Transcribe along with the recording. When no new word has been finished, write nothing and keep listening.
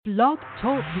Blog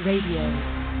Talk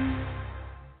Radio.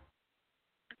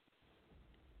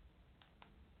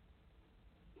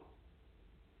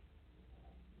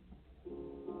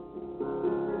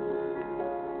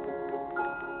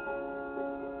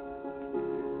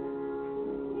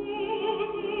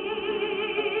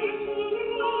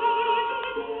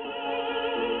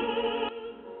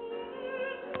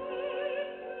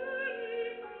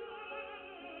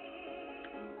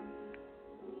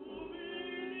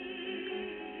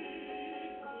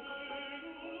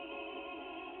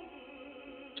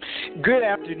 Good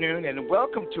afternoon and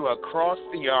welcome to Across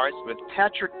the Arts with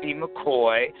Patrick D.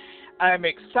 McCoy. I'm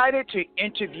excited to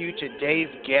interview today's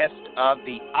guest of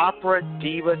the Opera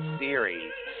Diva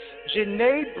series.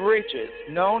 Janae Bridges,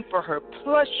 known for her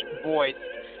plush-voiced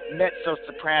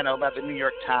mezzo-soprano by the New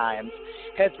York Times,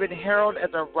 has been heralded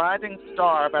as a rising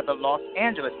star by the Los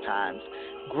Angeles Times,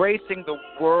 gracing the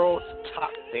world's top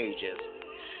stages.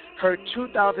 Her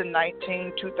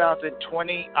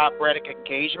 2019-2020 operatic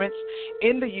engagements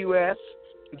in the U.S.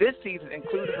 this season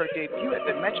included her debut at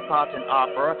the Metropolitan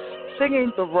Opera,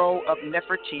 singing the role of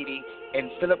Nefertiti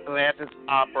in Philip Glass's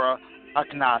opera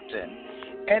Akhenaten,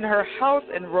 and her house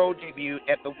enrolled debut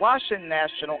at the Washington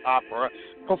National Opera,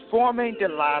 performing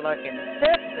Delilah in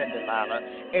Samson and Delilah,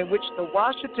 in which the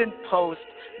Washington Post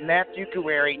Matthew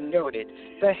Guerrieri noted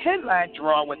the headline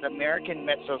draw was American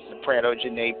mezzo-soprano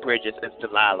Janae Bridges as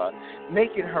Delilah,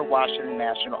 making her Washington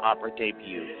National Opera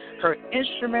debut. Her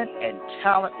instrument and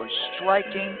talent were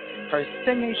striking. Her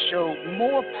singing showed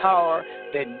more power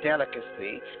than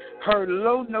delicacy. Her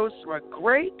low notes were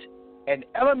great, and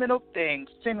elemental things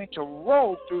seeming to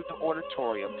roll through the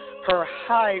auditorium. Her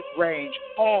high range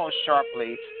all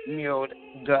sharply milled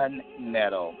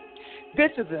gunmetal.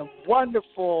 This is a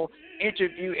wonderful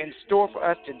interview in store for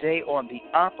us today on the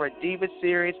Opera Diva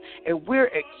series, and we're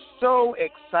so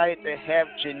excited to have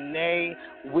Janae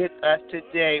with us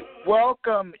today.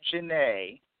 Welcome,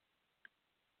 Janae.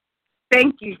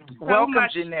 Thank you so Welcome,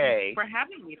 much Janae. for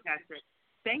having me, Patrick.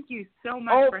 Thank you so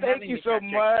much for having me, thank you so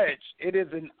Patrick. much. It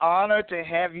is an honor to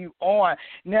have you on.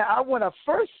 Now, I want to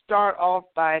first start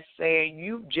off by saying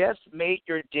you just made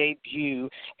your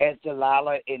debut as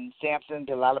Delilah in Samson and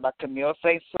Delilah by Camille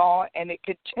Saint-Saëns, and it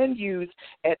continues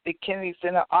at the Kennedy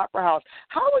Center Opera House.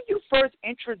 How were you first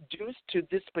introduced to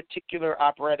this particular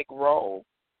operatic role?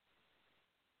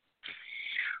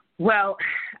 Well,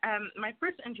 my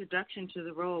first introduction to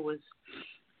the role was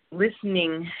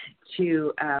listening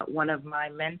to one of my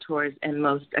mentors and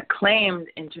most acclaimed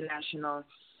international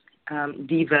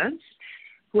divas,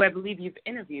 who I believe you've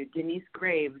interviewed, Denyce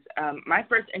Graves. My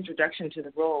first introduction to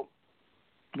the role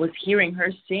was hearing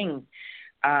her sing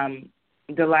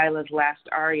Delilah's last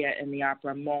aria in the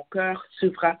opera Mon cœur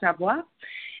s'ouvre à ta voix,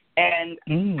 and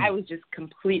I was just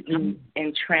completely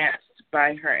entranced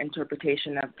by her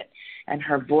interpretation of it and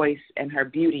her voice and her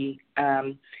beauty.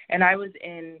 And I was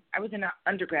in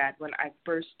undergrad when I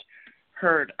first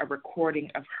heard a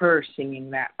recording of her singing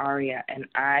that aria, and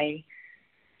I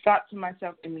thought to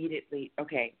myself immediately,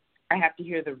 okay, I have to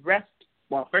hear the rest.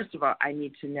 Well, first of all, I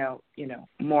need to know,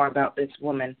 more about this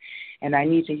woman, and I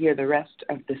need to hear the rest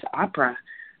of this opera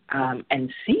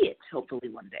and see it hopefully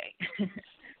one day.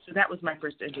 So that was my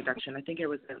first introduction. I think I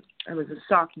was a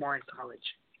sophomore in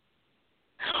college.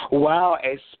 Wow,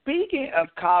 and speaking of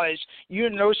college, you're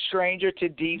no stranger to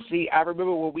D.C. I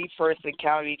remember when we first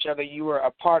encountered each other, you were a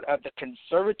part of the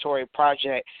Conservatory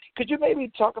Project. Could you maybe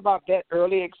talk about that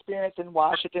early experience in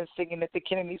Washington singing at the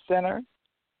Kennedy Center?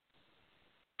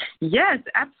 Yes,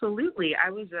 absolutely. I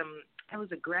was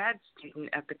a grad student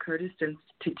at the Curtis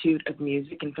Institute of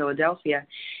Music in Philadelphia,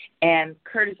 and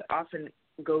Curtis often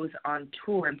goes on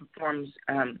tour and performs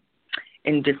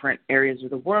in different areas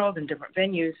of the world, in different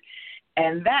venues.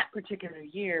 And that particular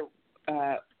year,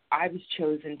 I was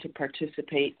chosen to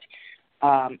participate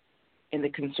in the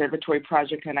Conservatory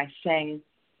Project, and I sang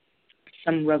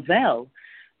some Ravel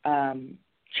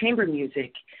chamber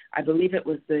music. I believe it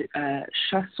was the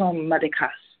Chanson Madécasse.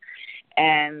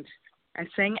 And I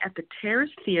sang at the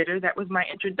Terrace Theater. That was my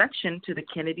introduction to the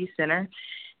Kennedy Center,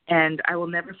 and I will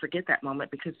never forget that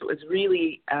moment because it was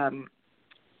really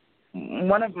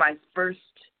one of my first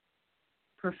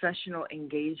professional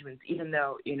engagements, even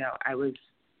though,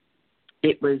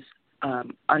 it was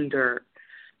under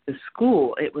the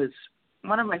school. It was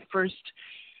one of my first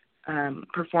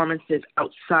performances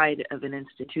outside of an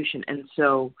institution. And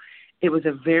so it was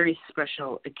a very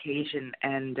special occasion.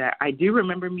 And I do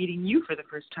remember meeting you for the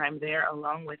first time there,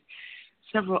 along with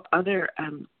several other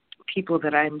people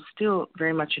that I'm still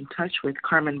very much in touch with,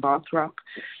 Carmen Balthrop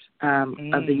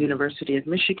of the University of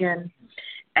Michigan.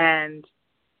 And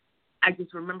I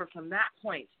just remember from that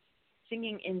point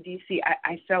singing in DC,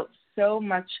 I felt so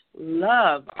much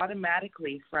love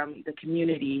automatically from the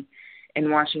community in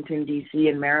Washington, D.C.,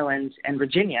 and Maryland and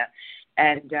Virginia.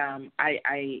 And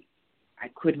I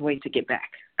couldn't wait to get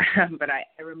back. But I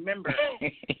remember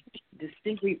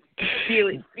distinctly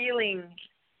feeling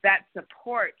that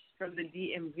support from the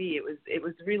DMV. It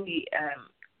was really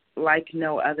like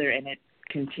no other, and it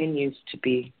continues to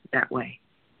be that way.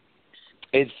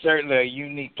 It's certainly a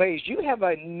unique place. You have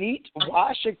a neat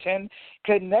Washington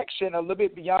connection, a little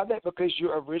bit beyond that, because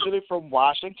you're originally from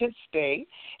Washington State,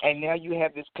 and now you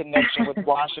have this connection with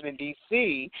Washington,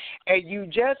 D.C. And you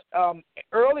just,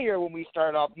 earlier when we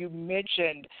started off, you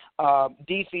mentioned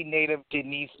D.C. native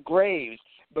Denyce Graves,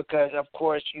 because, of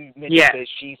course, you mentioned that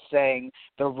she sang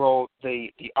the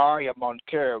aria Mon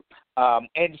Coeur.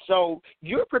 And so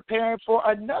you're preparing for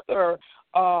another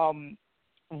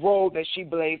role that she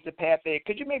blazed the path in.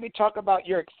 Could you maybe talk about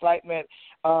your excitement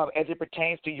as it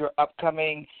pertains to your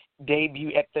upcoming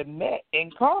debut at the Met in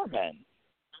Carmen?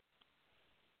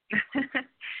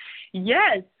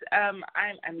 Yes. I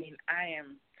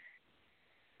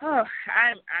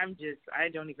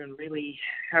don't even really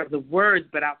have the words,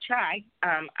 but I'll try.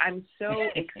 I'm so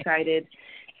excited.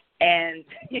 And,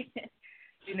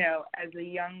 as a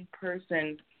young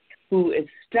person who is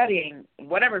studying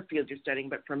whatever field you're studying,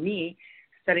 but for me,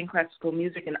 studying classical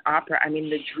music and opera,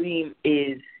 the dream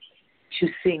is to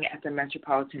sing at the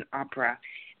Metropolitan Opera.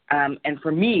 And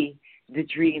for me, the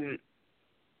dream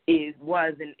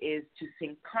was and is to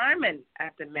sing Carmen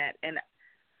at the Met. And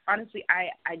honestly,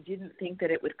 I didn't think that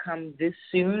it would come this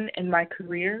soon in my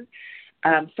career.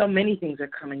 So many things are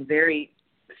coming very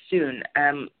soon,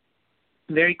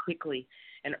 very quickly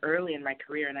and early in my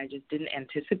career, and I just didn't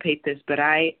anticipate this, but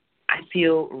I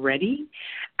feel ready.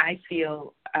 I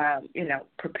feel,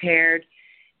 prepared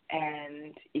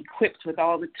and equipped with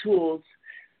all the tools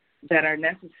that are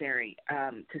necessary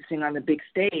to sing on the big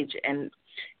stage. And,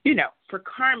 for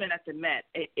Carmen at the Met,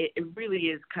 it really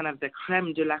is kind of the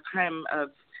creme de la creme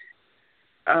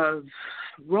of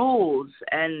roles.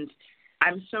 And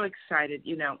I'm so excited.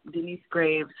 Denyce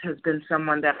Graves has been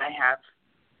someone that I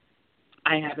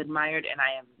have admired and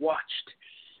I have watched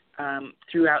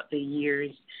throughout the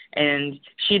years, and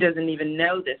she doesn't even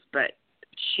know this, but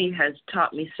she has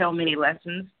taught me so many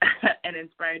lessons and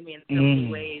inspired me in so many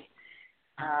ways.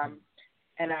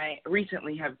 And I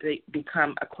recently have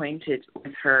become acquainted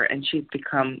with her, and she's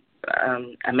become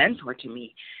a mentor to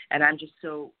me. And I'm just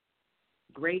so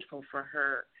grateful for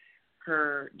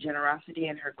her generosity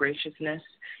and her graciousness,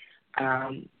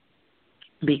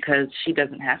 because she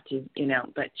doesn't have to,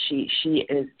 but she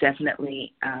is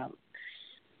definitely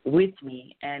with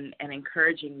me and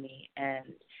encouraging me. And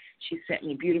she sent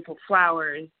me beautiful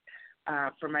flowers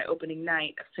for my opening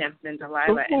night of Samson and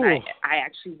Delilah. Ooh. And I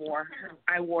actually wore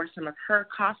some of her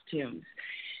costumes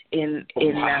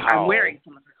wow. I'm wearing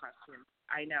some of her costumes.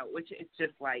 I know, which it's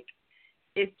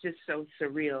just so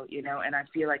surreal, and I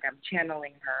feel like I'm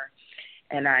channeling her,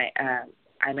 and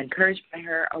I'm encouraged by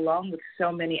her, along with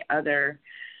so many others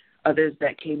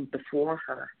that came before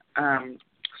her.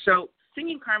 So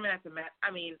singing Carmen at the Met,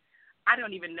 I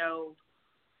don't even know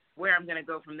where I'm going to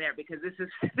go from there, because this has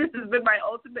been my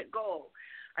ultimate goal.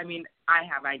 I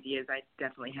have ideas. I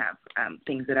definitely have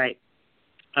things that I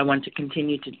want to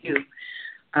continue to do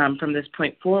from this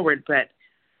point forward. But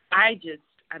I'm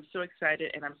so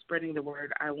excited, and I'm spreading the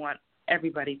word. I want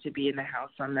everybody to be in the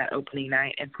house on that opening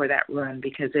night and for that run,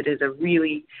 because it is a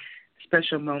really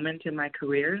special moment in my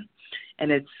career. And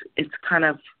it's kind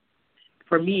of,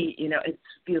 for me, it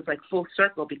feels like full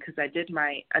circle, because I did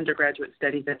my undergraduate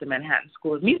studies at the Manhattan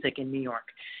School of Music in New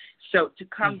York. So to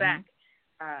come back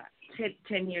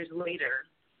 10 years later,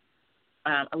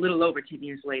 a little over 10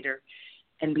 years later,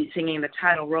 and be singing the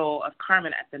title role of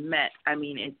Carmen at the Met,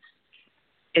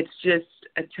 it's just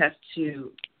a test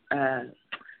to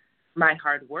my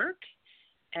hard work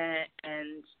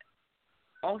and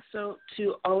also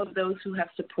to all of those who have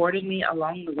supported me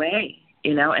along the way,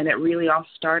 and it really all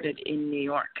started in New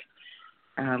York.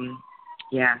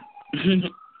 Yeah.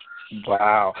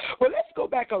 Wow. Well, let's go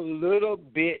back a little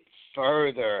bit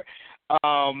further.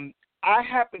 I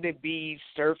happen to be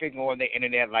surfing on the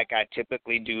internet like I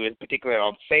typically do, particularly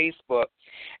on Facebook,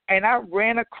 and I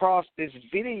ran across this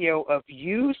video of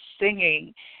you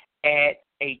singing at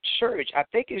a church. I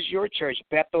think it's your church,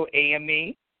 Bethel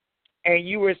AME, and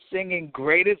you were singing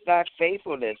 "Great Is Thy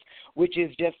Faithfulness," which is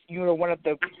just, one of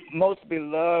the most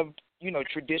beloved,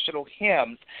 traditional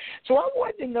hymns. So I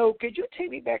wanted to know, could you take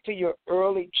me back to your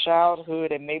early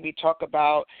childhood and maybe talk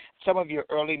about some of your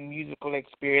early musical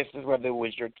experiences, whether it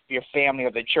was your family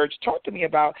or the church? Talk to me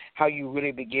about how you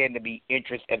really began to be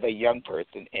interested as a young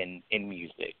person in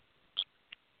music.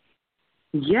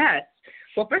 Yes.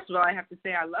 Well, first of all, I have to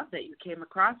say I love that you came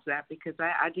across that because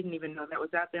I didn't even know that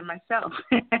was out there myself.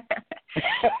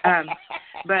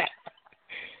 But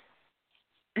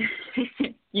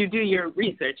you do your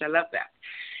research. I love that.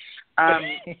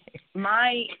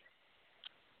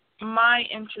 My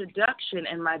introduction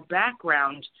and my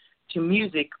background to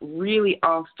music really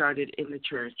all started in the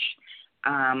church.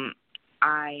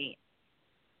 I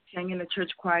sang in the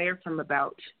church choir from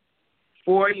about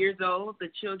 4 years old, the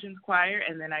children's choir,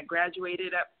 and then I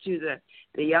graduated up to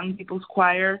the young people's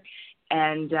choir.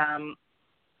 And,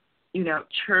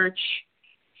 church,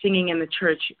 singing in the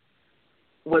church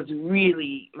was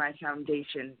really my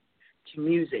foundation to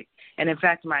music. And, in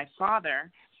fact, my father,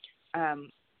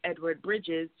 Edward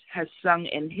Bridges, has sung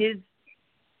in his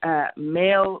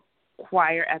male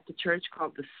choir at the church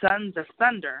called the Sons of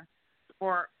Thunder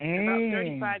for about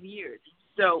 35 years.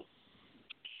 So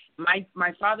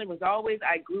my father was always,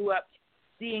 I grew up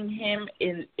seeing him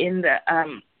in the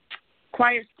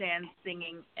choir stand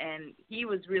singing, and he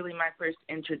was really my first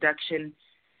introduction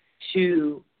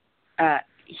to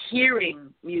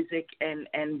hearing music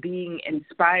and being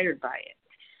inspired by it.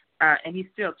 And he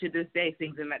still, to this day,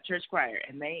 sings in that church choir,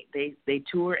 and they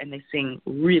tour and they sing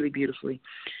really beautifully.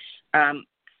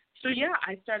 So,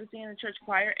 I started singing in the church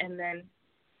choir, and then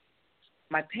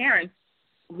my parents,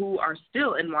 who are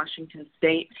still in Washington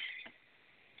State,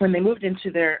 when they moved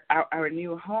into our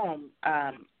new home,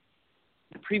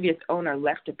 the previous owner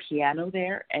left a piano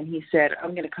there, and he said,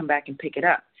 I'm going to come back and pick it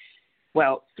up.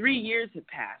 Well, 3 years had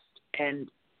passed, and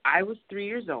I was 3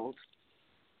 years old,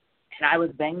 and I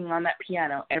was banging on that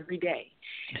piano every day.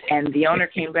 And the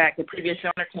previous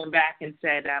owner came back and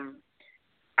said,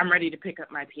 I'm ready to pick up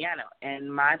my piano.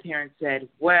 And my parents said,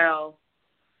 well,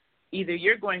 either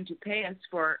you're going to pay us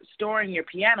for storing your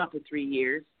piano for 3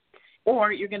 years,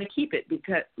 or you're going to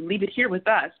leave it here with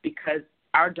us because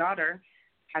our daughter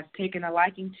has taken a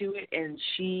liking to it, and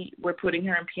we're putting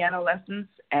her in piano lessons.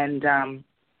 And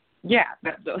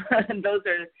those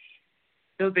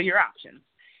are your options.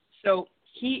 So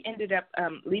he ended up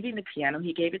leaving the piano.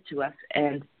 He gave it to us,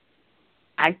 and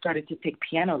I started to take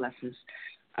piano lessons.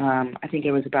 I think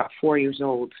I was about 4 years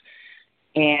old,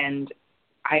 and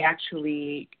I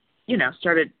actually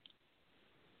started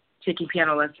taking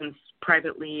piano lessons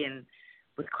privately and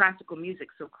with classical music.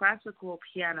 So classical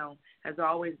piano has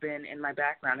always been in my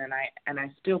background, and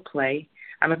I still play.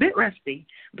 I'm a bit rusty,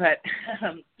 but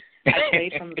I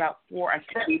played from about 4. I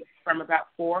studied from about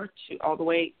 4 to all the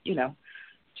way,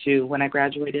 to when I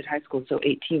graduated high school, so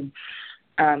 18.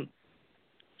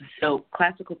 So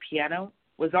classical piano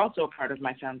was also a part of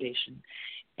my foundation,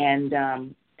 and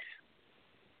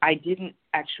I didn't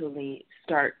actually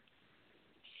start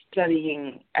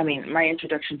studying. My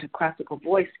introduction to classical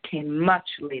voice came much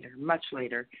later,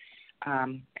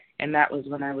 and that was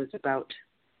when I was about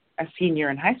a senior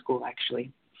in high school,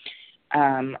 actually.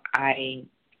 I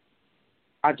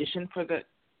auditioned for the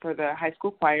high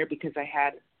school choir because I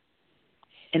had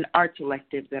an arts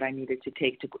elective that I needed to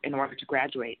take in order to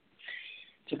graduate,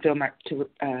 to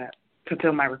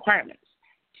fulfill my requirements.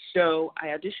 So I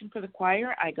auditioned for the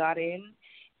choir. I got in,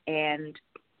 and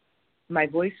my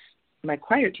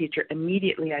choir teacher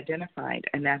immediately identified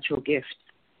a natural gift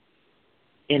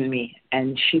in me,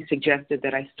 and she suggested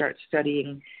that I start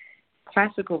studying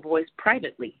classical voice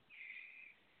privately.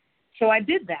 So I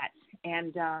did that,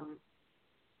 and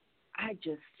I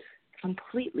just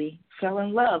completely fell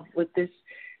in love with this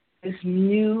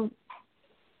new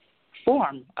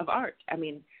form of art.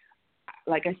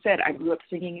 Like I said, I grew up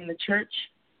singing in the church,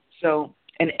 so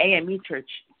an AME church,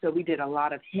 so we did a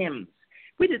lot of hymns.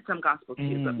 We did some gospel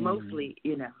too, but mostly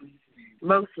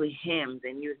hymns.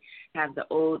 And you have the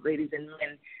old ladies and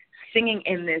men singing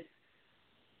in this.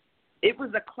 It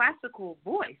was a classical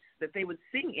voice that they would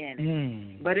sing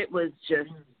in, but it was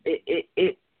just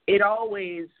it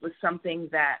always was something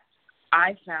that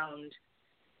I found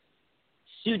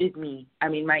suited me.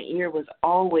 My ear was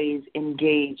always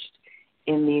engaged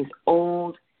in these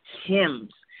old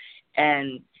hymns,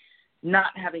 and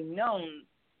not having known,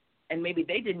 and maybe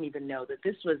they didn't even know that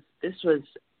this was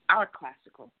our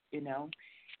classical,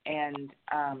 and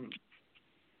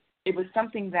it was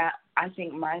something that I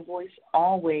think my voice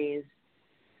always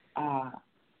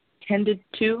tended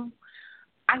to.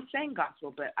 I sang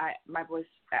gospel, but my voice,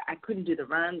 I couldn't do the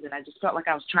runs, and I just felt like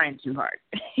I was trying too hard,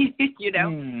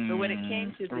 But when it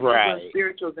came to the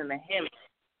spirituals and the hymns,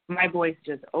 my voice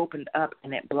just opened up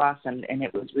and it blossomed, and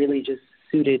it was really just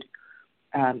suited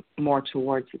more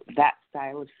towards that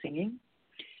style of singing.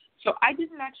 So I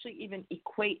didn't actually even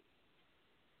equate,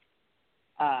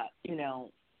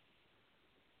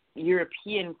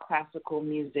 European classical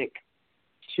music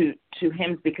to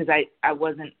hymns because I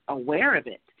wasn't aware of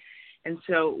it. And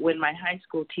so when my high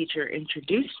school teacher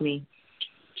introduced me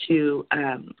to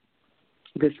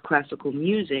this classical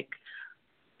music,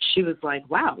 she was like,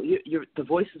 wow, the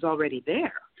voice is already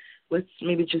there. Let's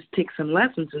maybe just take some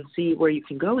lessons and see where you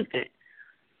can go with it.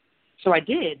 So I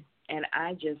did, and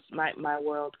I just, my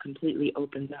world completely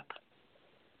opened up.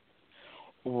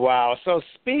 Wow. So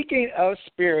speaking of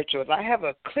spirituals, I have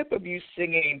a clip of you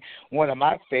singing one of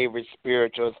my favorite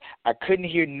spirituals, I Couldn't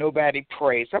Hear Nobody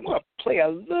Pray. So I'm going to play a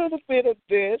little bit of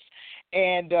this,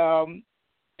 and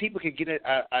people can get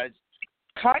a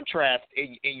contrast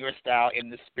in your style in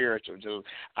the spiritual. So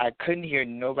I Couldn't Hear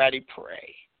Nobody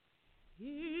Pray.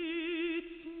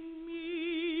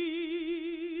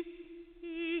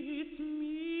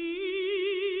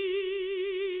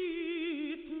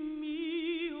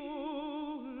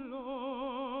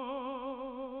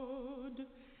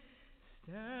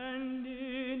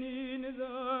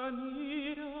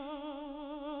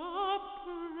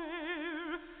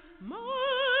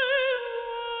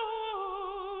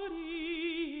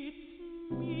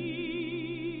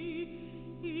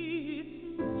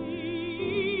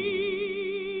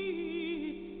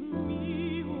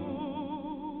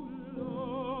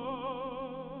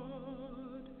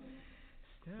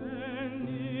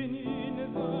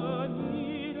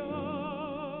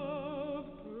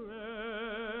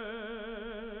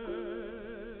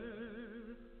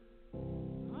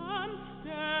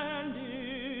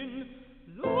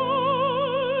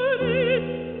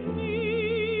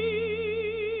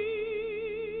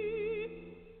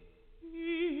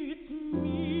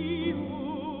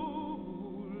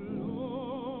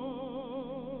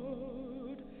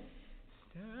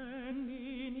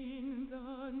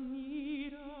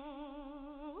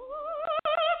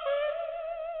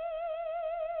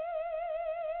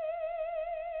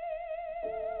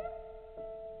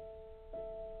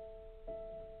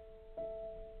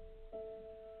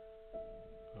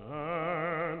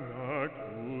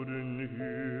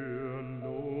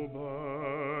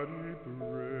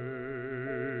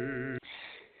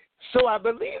 So I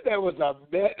believe there was a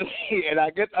medley, and I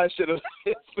guess I should have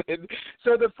listened.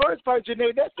 So the first part,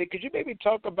 Janae, that's it. Could you maybe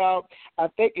talk about, I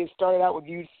think it started out with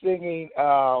you singing,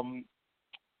 gosh,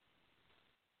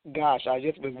 I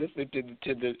just was listening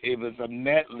to the, it was a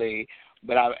medley,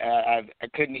 but I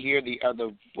couldn't hear the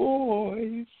other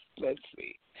voice. Let's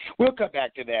see. We'll come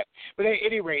back to that. But at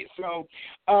any rate, so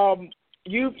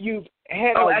you've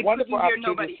had a wonderful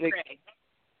opportunity to sing.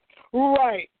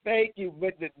 Right, thank you.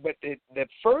 But the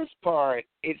first part,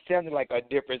 it sounded like a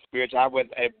different spiritual.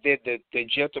 Then the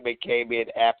gentleman came in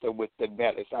after with the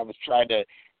medley, so I was trying to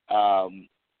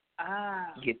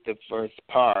get the first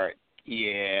part.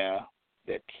 Yeah,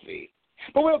 let's see.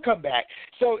 But we'll come back.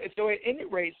 So at any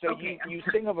rate, okay. you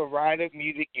sing a variety of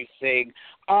music. You sing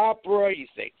opera, you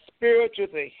sing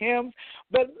spirituals and hymns.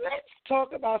 But let's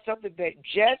talk about something that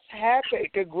just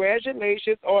happened.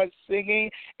 Congratulations on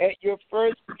singing at your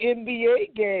first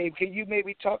NBA game. Can you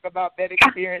maybe talk about that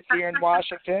experience here in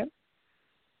Washington?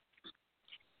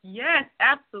 Yes,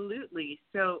 absolutely.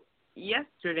 So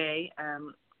yesterday,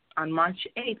 on March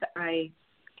 8th, I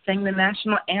sang the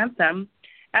national anthem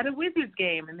at a Wizards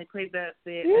game, and they played the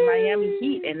Miami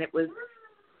Heat, and it was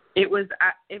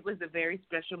a very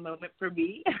special moment for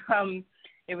me.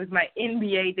 It was my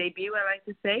NBA debut, I like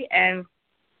to say, and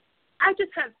I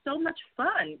just had so much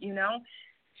fun,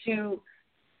 to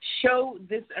show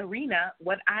this arena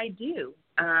what I do,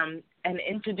 and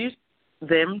introduce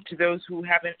them to those who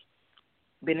haven't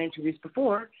been introduced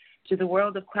before to the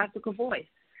world of classical voice.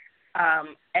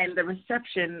 And the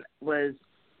reception was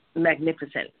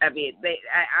magnificent. I mean,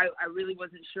 I really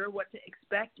wasn't sure what to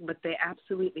expect, but they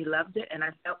absolutely loved it, and I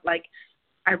felt like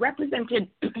I represented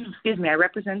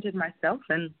myself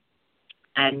and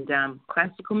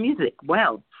classical music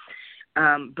well.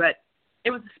 But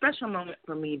it was a special moment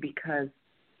for me because,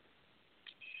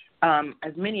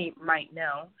 as many might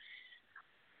know,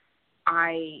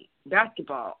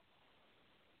 basketball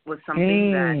was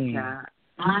something that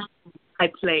I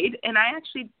played, and I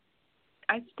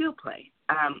still play.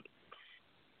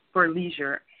 For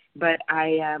leisure, but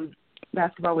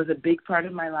basketball was a big part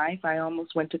of my life. I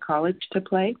almost went to college to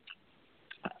play,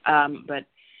 but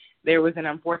there was an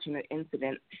unfortunate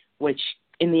incident which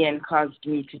in the end caused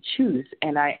me to choose,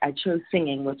 and I chose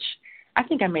singing, which I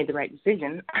think I made the right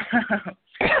decision.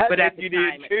 But at the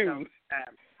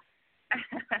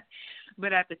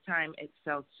time,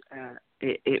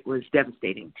 it was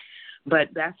devastating.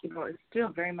 But basketball is still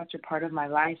very much a part of my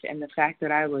life, and the fact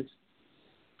that I was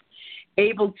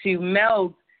able to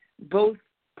meld both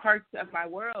parts of my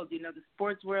world, the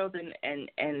sports world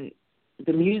and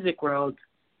the music world,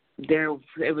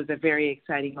 it was a very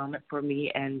exciting moment for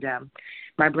me. And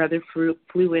my brother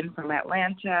flew in from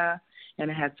Atlanta, and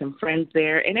I had some friends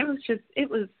there, and it was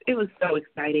so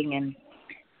exciting. And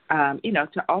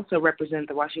to also represent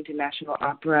the Washington National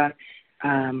Opera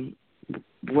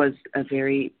was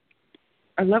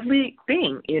a lovely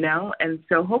thing, and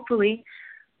so hopefully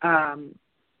I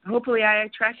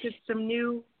attracted some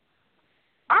new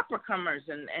opera comers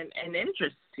and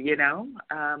interest,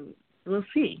 we'll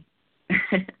see.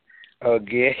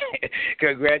 Okay.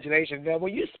 Congratulations. Now,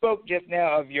 when you spoke just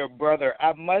now of your brother,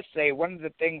 I must say one of the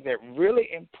things that really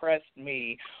impressed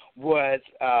me was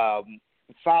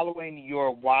following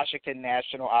your Washington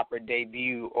National Opera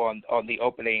debut on the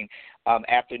opening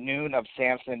afternoon of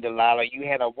Samson and Delilah. You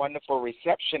had a wonderful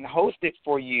reception hosted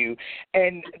for you.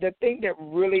 And the thing that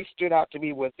really stood out to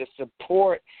me was the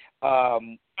support of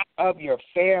your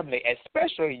family,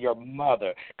 especially your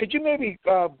mother. Could you maybe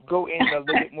go into a little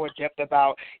bit more depth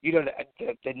about,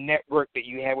 the network that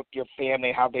you have with your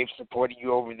family, how they've supported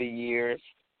you over the years?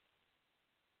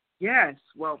 Yes.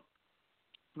 Well,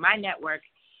 my network,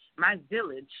 my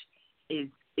village is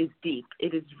deep.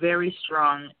 It is very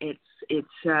strong. It's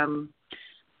I'm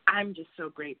just so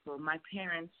grateful. My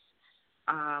parents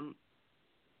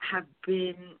have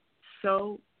been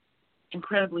so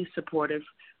incredibly supportive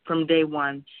from day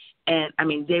one, and I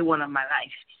mean day one of my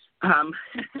life,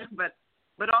 but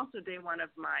also day one of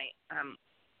my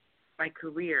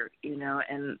career,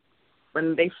 And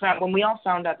when we all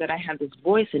found out that I had this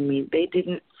voice in me, they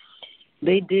didn't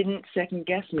second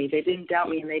guess me. They didn't doubt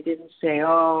me, and they didn't say,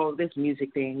 "Oh, this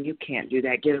music thing, you can't do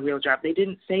that. Get a real job." They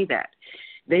didn't say that.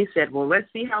 They said, "Well,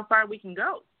 let's see how far we can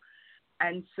go."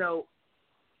 And so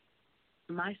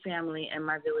my family and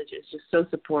my village is just so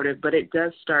supportive, but it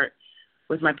does start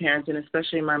with my parents, and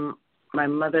especially my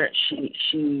mother.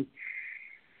 She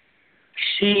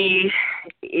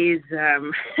is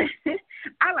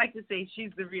I like to say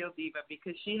she's the real diva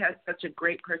because she has such a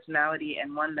great personality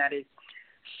and one that is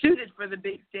suited for the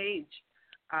big stage.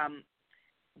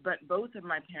 But both of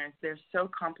my parents, they're so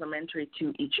complimentary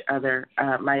to each other.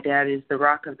 My dad is the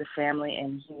rock of the family,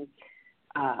 and he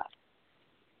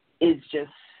is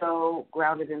just so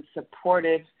grounded and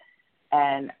supportive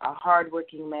and a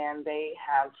hardworking man. They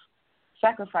have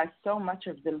sacrificed so much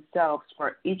of themselves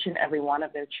for each and every one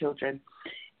of their children.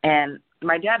 And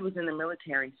my dad was in the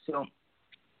military, so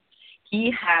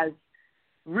he has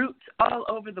roots all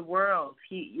over the world.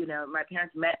 My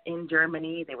parents met in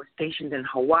Germany. They were stationed in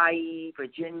Hawaii,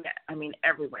 Virginia,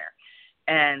 everywhere.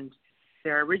 And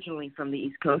they're originally from the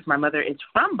East Coast. My mother is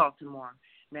from Baltimore,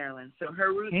 Maryland. So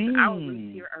her roots, our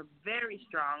roots here are very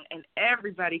strong. And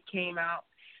everybody came out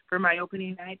for my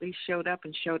opening night. They showed up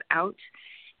and showed out.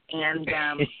 And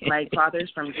my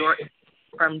father's from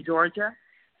Georgia.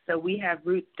 So we have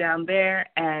roots down there.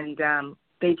 And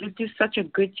they just do such a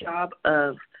good job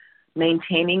of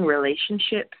maintaining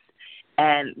relationships,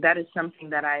 and that is something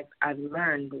that I've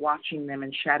learned watching them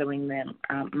and shadowing them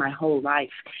my whole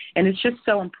life. And it's just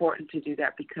so important to do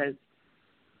that because,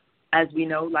 as we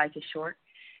know, life is short,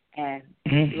 and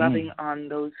loving on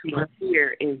those who are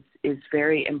here is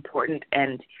very important.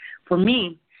 And for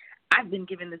me, I've been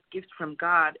given this gift from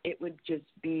God. It would just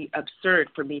be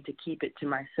absurd for me to keep it to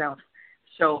myself.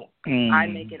 So I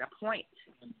make it a point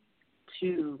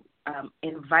to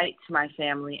invite my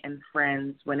family and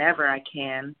friends whenever I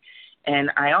can,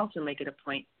 and I also make it a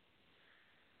point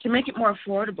to make it more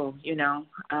affordable.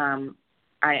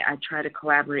 I try to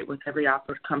collaborate with every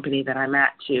opera company that I'm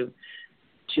at to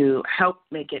help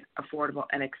make it affordable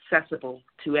and accessible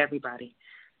to everybody.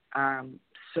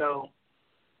 So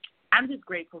I'm just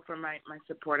grateful for my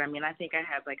support. I think I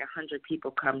had like 100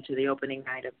 people come to the opening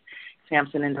night of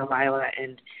Samson and Delilah,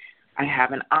 and I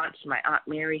have an aunt, my Aunt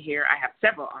Mary here. I have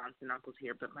several aunts and uncles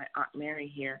here, but my Aunt Mary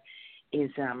here is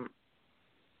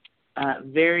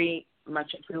very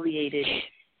much affiliated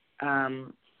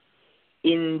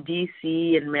in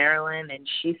D.C. and Maryland, and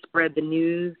she spread the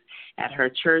news at her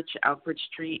church, Alfred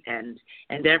Street, and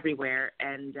everywhere.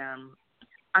 And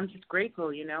I'm just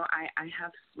grateful, I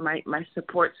have my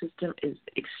support system is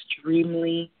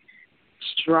extremely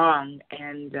strong,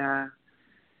 and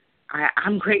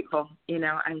I'm grateful,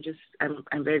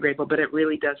 I'm very grateful, but it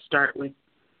really does start with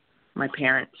my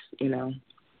parents, And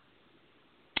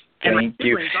Thank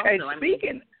you. Also.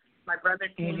 Speaking, my brother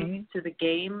came to the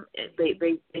game.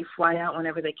 They fly out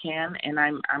whenever they can, and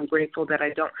I'm grateful that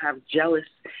I don't have jealous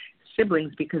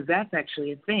siblings because that's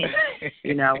actually a thing,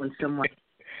 when someone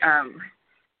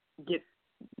gets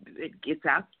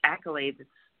accolades.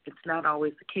 It's not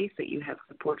always the case that you have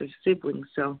supportive siblings,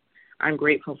 so I'm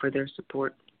grateful for their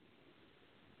support.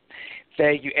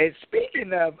 Thank you. And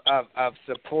speaking of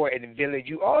support and village,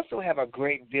 you also have a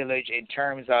great village in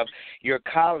terms of your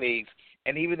colleagues.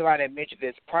 And even though I didn't mention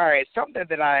this prior, it's something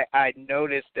that I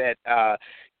noticed that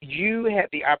you had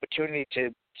the opportunity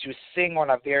to sing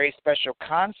on a very special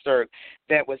concert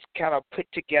that was kind of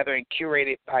put together and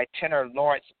curated by tenor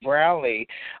Lawrence Brownlee.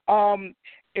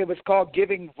 It was called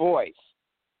Giving Voice.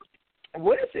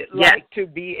 What is it like to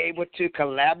be able to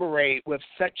collaborate with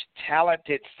such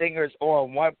talented singers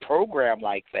on one program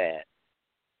like that?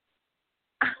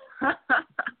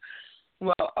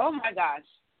 Well, oh my gosh,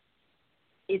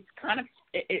 it's kind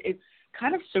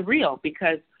of surreal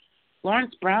because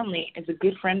Lawrence Brownlee is a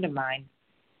good friend of mine,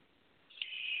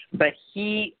 but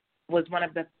he was one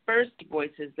of the first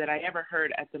voices that I ever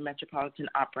heard at the Metropolitan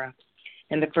Opera,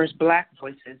 and the first black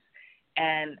voices,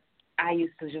 and I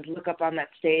used to just look up on that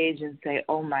stage and say,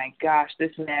 oh, my gosh,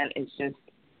 this man is just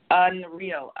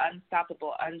unreal,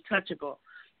 unstoppable, untouchable.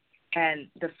 And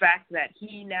the fact that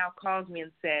he now calls me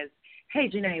and says, hey,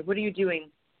 Janae, what are you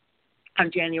doing on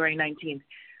January 19th? Do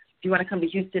you want to come to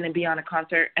Houston and be on a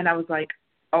concert? And I was like,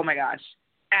 oh, my gosh,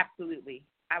 absolutely.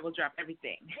 I will drop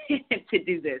everything to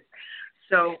do this.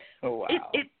 So wow.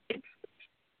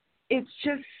 It's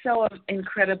just so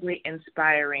incredibly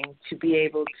inspiring to be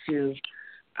able to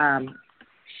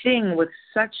sing with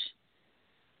such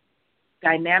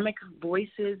dynamic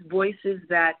voices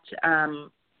that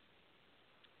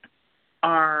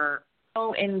are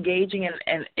so engaging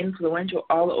and influential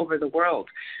all over the world,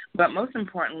 but most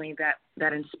importantly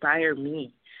that inspire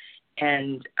me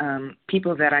and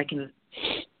people that I can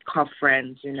call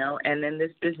friends, you know. And in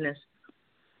this business,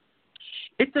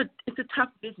 it's a tough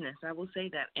business, I will say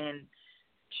that, and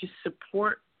to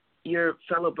support your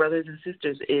fellow brothers and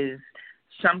sisters is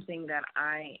something that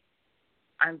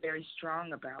I'm very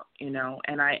strong about, you know,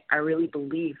 and I really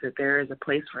believe that there is a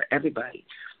place for everybody.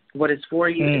 What is for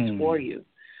you is for you.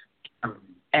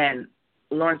 And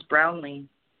Lawrence Brownlee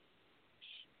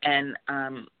and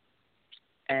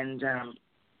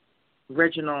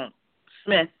Reginald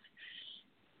Smith,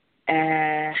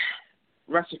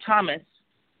 Russell Thomas,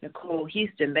 Nicole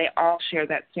Houston, they all share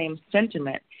that same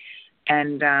sentiment.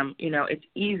 And, you know, it's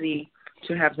easy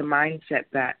to have the mindset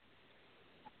that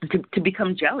to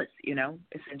become jealous, you know,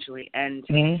 essentially, and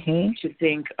to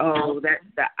think, oh,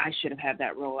 that I should have had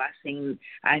that role. I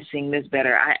sing this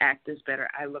better. I act this better.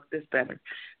 I look this better.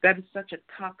 That is such a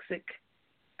toxic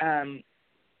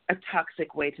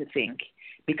way to think,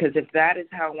 because if that is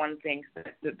how one thinks,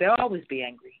 they'll always be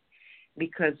angry,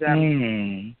 because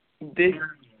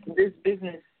this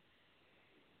business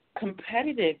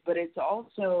competitive, but it's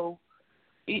also,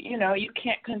 you know, you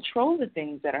can't control the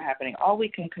things that are happening. All we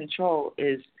can control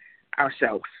is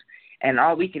ourselves, and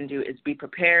all we can do is be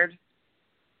prepared,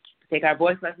 take our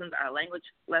voice lessons, our language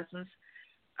lessons,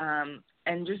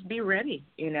 and just be ready,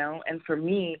 you know. And for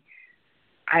me,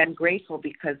 I am grateful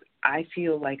because I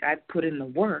feel like I've put in the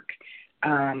work,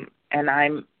 and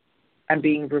I'm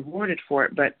being rewarded for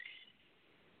it. But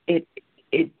it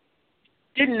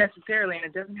didn't necessarily, and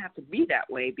it doesn't have to be that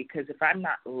way, because if I'm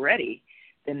not ready,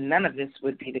 then none of this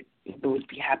would be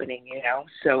happening, you know.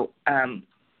 So,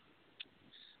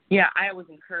 yeah, I always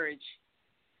encourage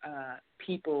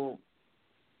people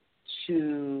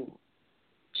to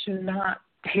not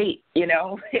hate, you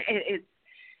know.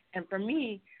 And for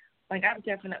me, like, I've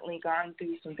definitely gone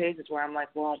through some phases where I'm like,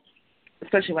 well,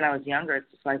 especially when I was younger,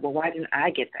 it's just like, well, why didn't I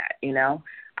get that, you know?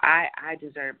 I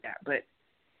deserve that. But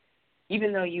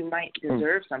even though you might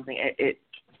deserve something, it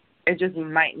just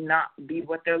might not be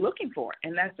what they're looking for,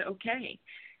 and that's okay.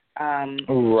 Right.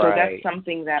 So that's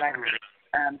something that I,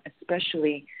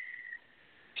 especially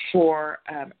for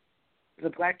the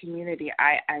Black community,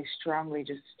 I strongly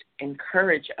just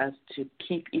encourage us to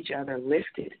keep each other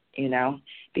lifted, you know,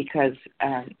 because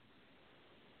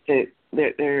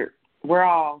we're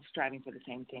all striving for the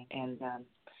same thing, and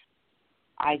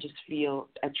I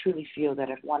truly feel that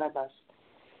if one of us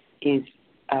is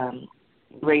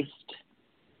graced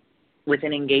with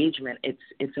an engagement,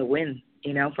 it's a win,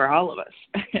 you know, for all of us.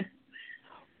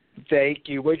 Thank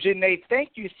you. Well, Janae,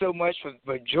 thank you so much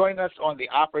for joining us on the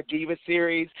Opera Diva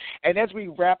series. And as we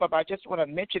wrap up, I just want to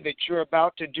mention that you're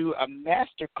about to do a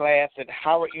master class at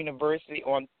Howard University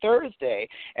on Thursday,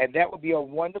 and that will be a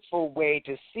wonderful way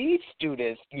to see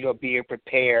students, you know, being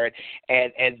prepared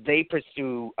and as they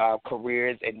pursue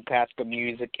careers in classical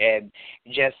music and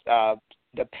just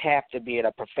the path to being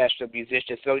a professional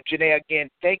musician. So, Janae, again,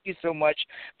 thank you so much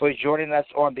for joining us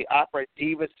on the Opera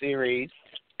Diva series.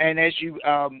 And as you're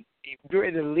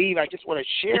ready to leave, I just want to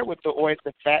share with the audience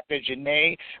the fact that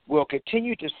Janae will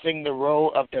continue to sing the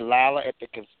role of Delilah at the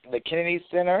Kennedy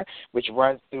Center, which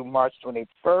runs through March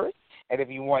 21st. And if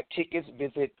you want tickets,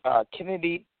 visit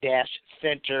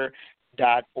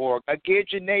Kennedy-Center.org. Again,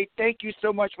 Janae, thank you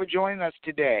so much for joining us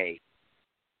today.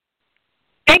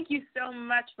 Thank you so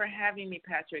much for having me,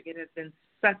 Patrick. It has been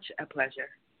such a pleasure.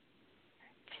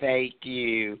 Thank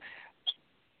you.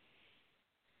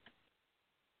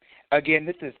 Again,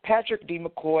 this is Patrick D.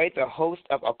 McCoy, the host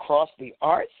of Across the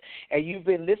Arts, and you've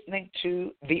been listening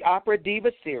to the Opera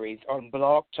Diva series on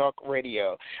Blog Talk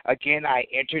Radio. Again, I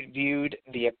interviewed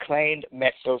the acclaimed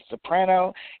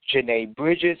mezzo-soprano, Janae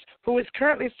Bridges, who is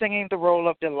currently singing the role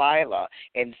of Delilah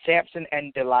in Samson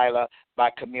and Delilah by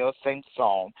Camille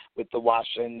Saint-Saëns with the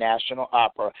Washington National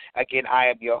Opera. Again, I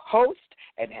am your host,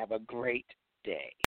 and have a great day.